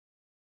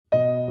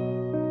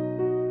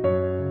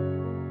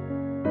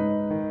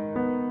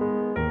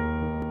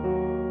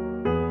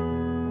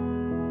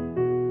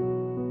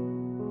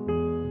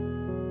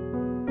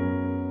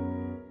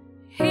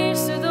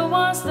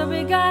ones that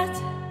we got.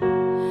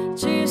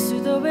 Cheers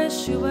to the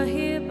wish you were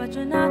here but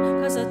you're not,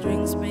 'cause our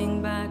drinks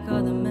bring back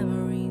all the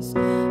memories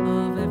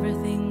of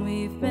everything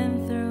we've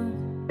been through.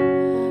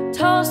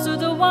 Toast to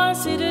the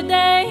ones here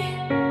today.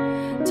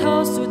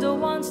 Toast to the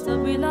ones that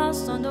we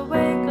lost on the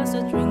way, 'cause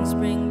the drinks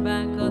bring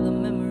back all the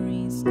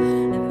memories,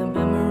 and the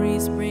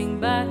memories bring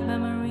back,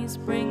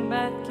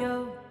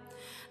 yo.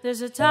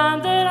 There's a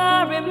time that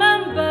I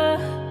remember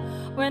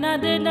when I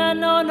did not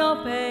know no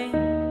pain,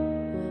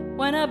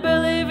 when I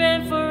believed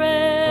in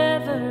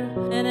forever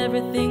and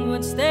everything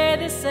would stay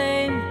the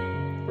same.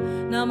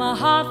 Now my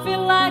heart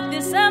feel like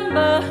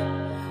December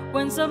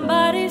when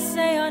somebody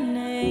say your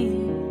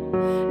name,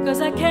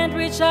 'cause I can't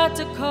reach out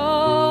to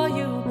call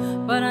you,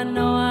 but I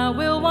know I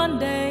will one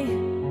day,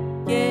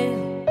 yeah.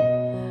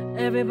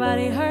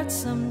 Everybody hurts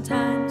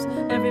sometimes,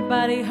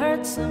 everybody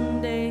hurts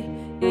someday,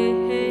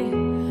 yeah.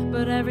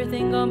 But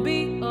everything gon'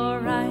 be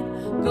alright.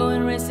 Go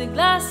and raise a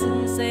glass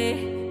and say,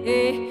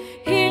 hey,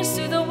 here's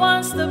to the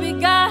ones that we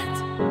got.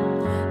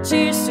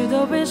 Cheers to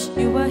the wish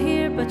you were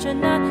here but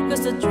you're not,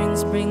 'cause the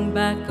drinks bring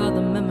back all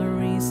the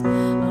memories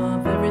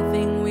of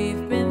everything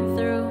we've been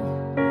through.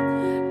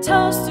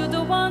 Toast to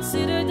the ones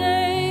here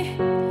today.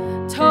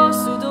 Toast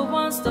to the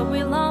ones that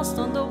we lost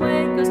on the way,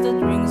 'cause the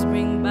drinks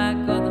bring back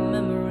all the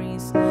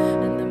memories,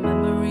 and the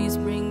memories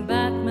bring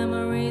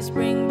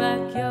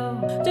back, yo.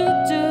 Do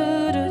do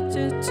do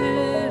do do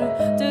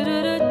do do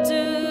do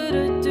do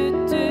do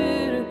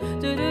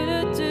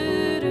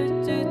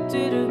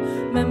do do.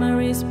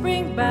 Memories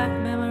bring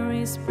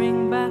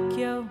back,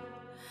 yo.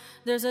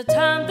 There's a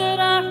time that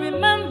I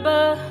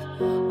remember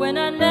when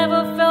I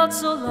never felt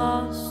so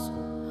lost,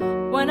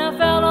 when I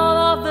felt all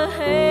of the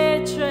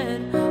hatred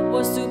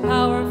was too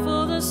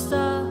powerful to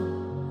stop.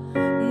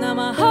 Now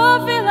my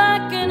heart feel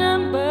like an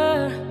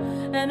ember,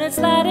 and it's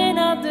lighting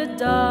up the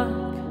dark.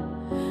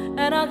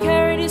 And I'll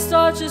carry these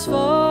torches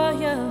for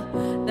you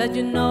that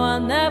you know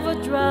I'll never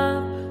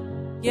drop,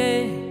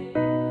 yeah.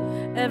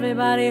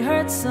 Everybody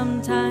hurts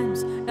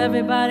sometimes,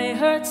 everybody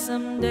hurts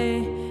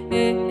someday,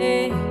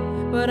 yeah.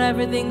 But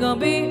everything gon'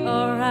 be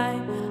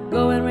alright.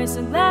 Go and raise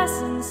a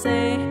glass and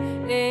say,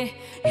 hey,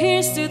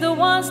 here's to the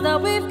ones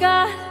that we've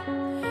got.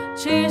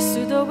 Cheers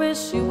to the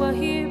wish you were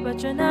here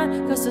but you're not,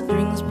 'cause the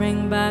drinks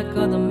bring back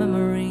all the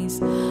memories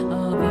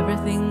of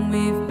everything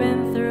we've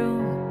been through.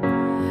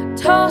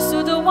 Toast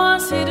to the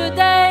ones here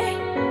today.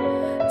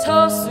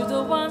 Toast to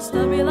the ones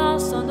that we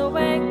lost on the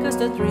way, 'cause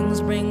the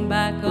drinks bring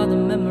back all the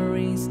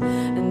memories,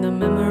 and the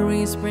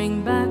memories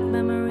bring back,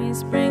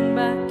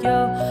 yo.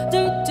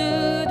 Do do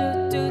do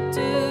do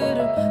do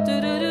do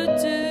do do do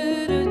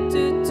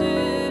do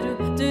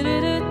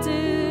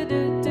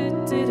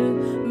do.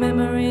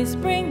 Memories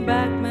bring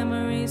back,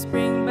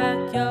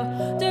 yo.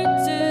 Do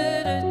do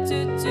do do do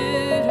do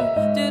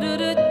do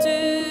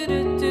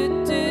do.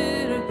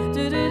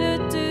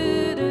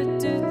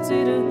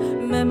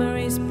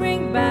 Memories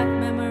bring back,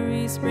 yo.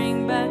 Memories bring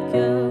back,